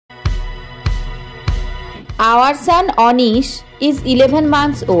Our son Anish is 11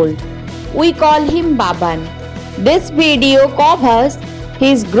 months old. We call him Baban. This video covers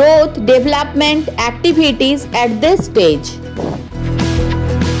his growth development activities at this stage.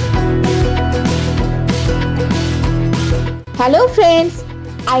 Hello friends,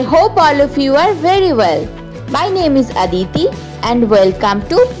 I hope all of you are very well. My name is Aditi and welcome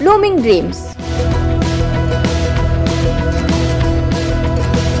to Blooming Dreams.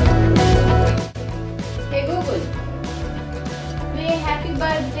 Hey Google, play Happy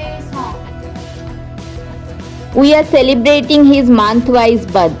Birthday song. We are celebrating his month-wise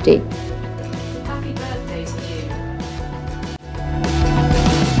birthday. Happy birthday to you.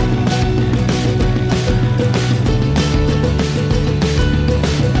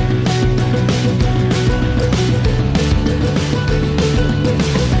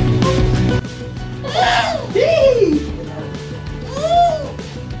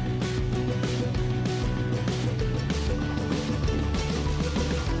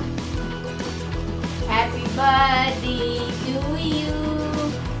 Happy birthday to you.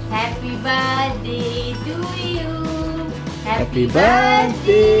 Happy birthday to you. Happy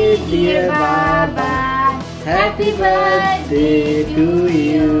birthday, dear Baba. Happy birthday to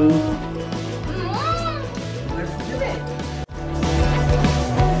you.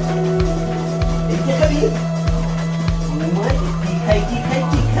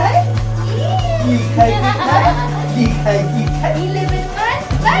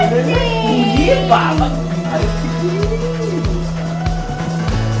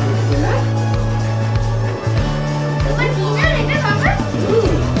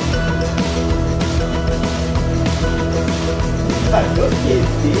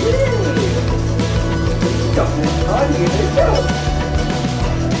 Come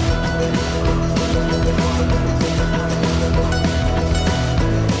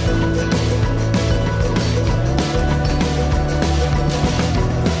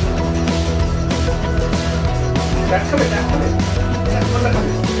here.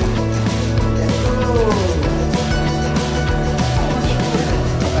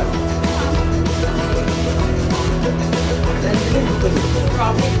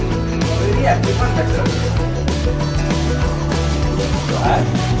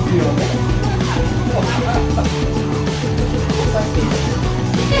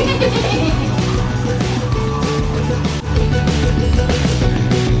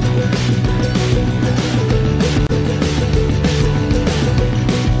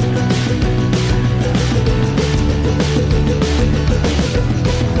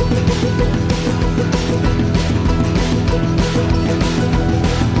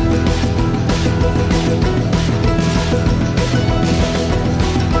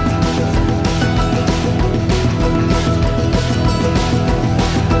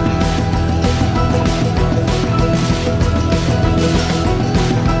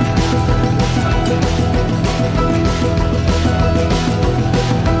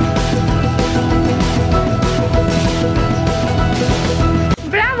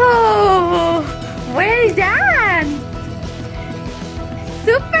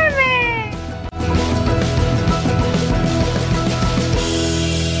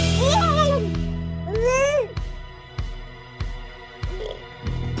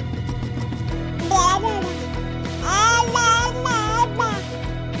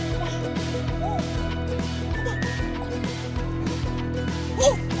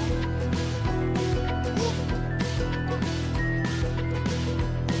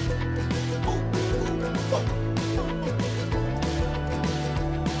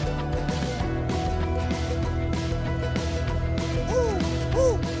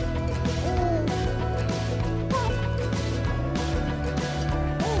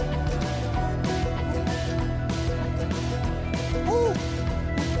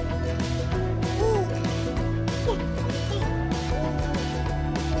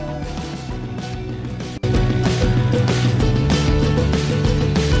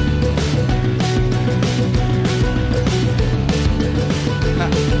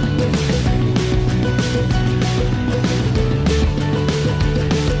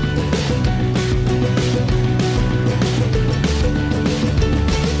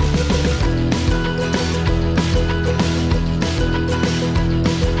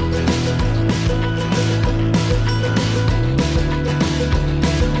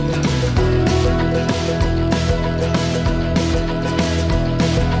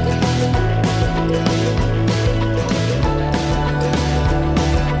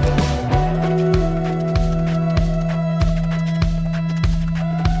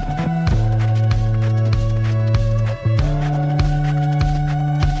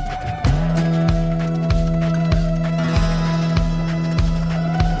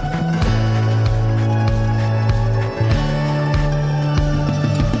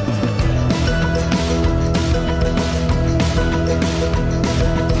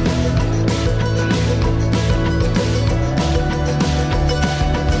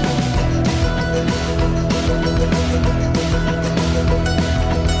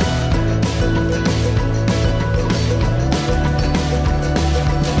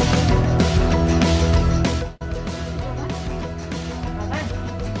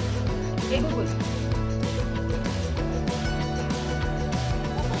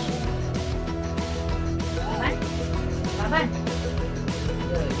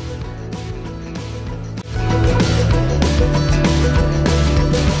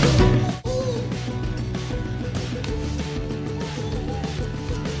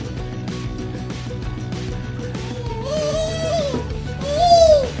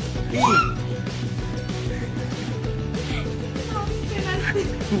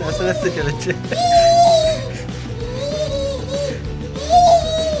 নাচতে নাচতে চলেছে।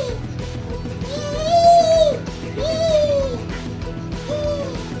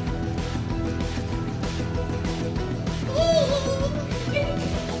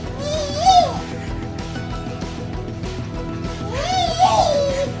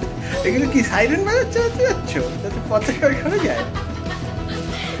 এগুলো কি siren বাজাচ্ছে যাচ্ছ? তাতে পথে ওইখানে যায়।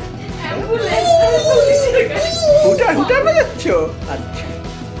 Hooter hooter বাজাচ্ছ? আচ্ছা,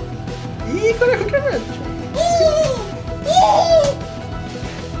 ই করে হুটার বাজাচ্ছ?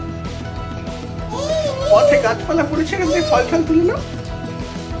 পথে গাছপালা পড়েছে, এখান থেকে ফল ফল তুলে নাও।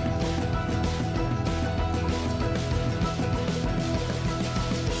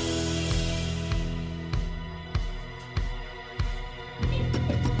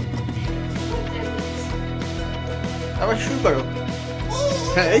 আবার শুরু করো।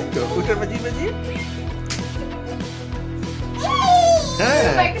 হ্যাঁ, এই তো হুটার বাজিয়ে বাজিয়ে।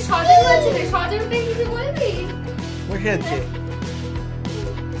 হ্যাঁ, বসে আছে।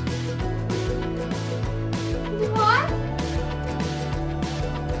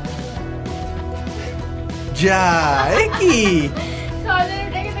 যা, এ কি?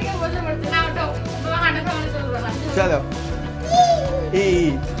 চলো। এই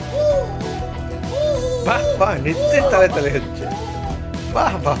বাহ বাহ, নৃত্যের তালে তালে হচ্ছে।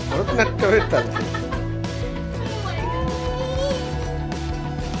 বাহ বাহ, ভরতনাট্যমের তালে।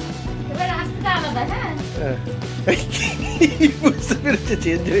 বুঝতে পেরেছে,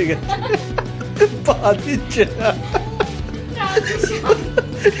 চেঞ্জ হয়ে গেছে। পা দিচ্ছে না,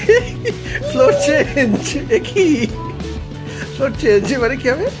 ফ্লোর চেঞ্জ। কি ফ্লোর চেঞ্জ মানে কি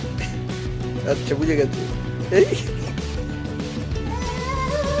হবে? আচ্ছা, বুঝে গেছে। এই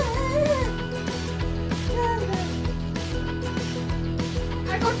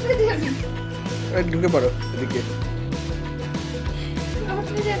ঢুকে পড়ো এদিকে।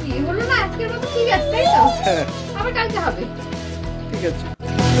 হ্যাঁ, ঠিক আছে।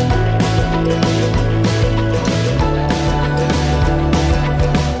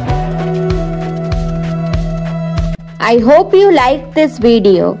 I hope you liked this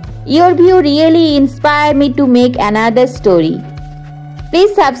video. Your view really inspired me to make another story.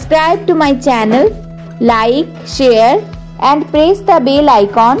 Please subscribe to my channel, like, share, and press the bell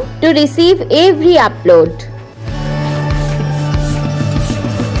icon to receive every upload.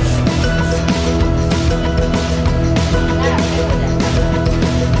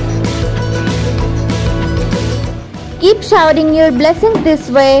 Keep showering your blessings this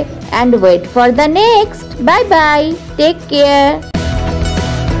way and wait for the next. Bye bye. Take care.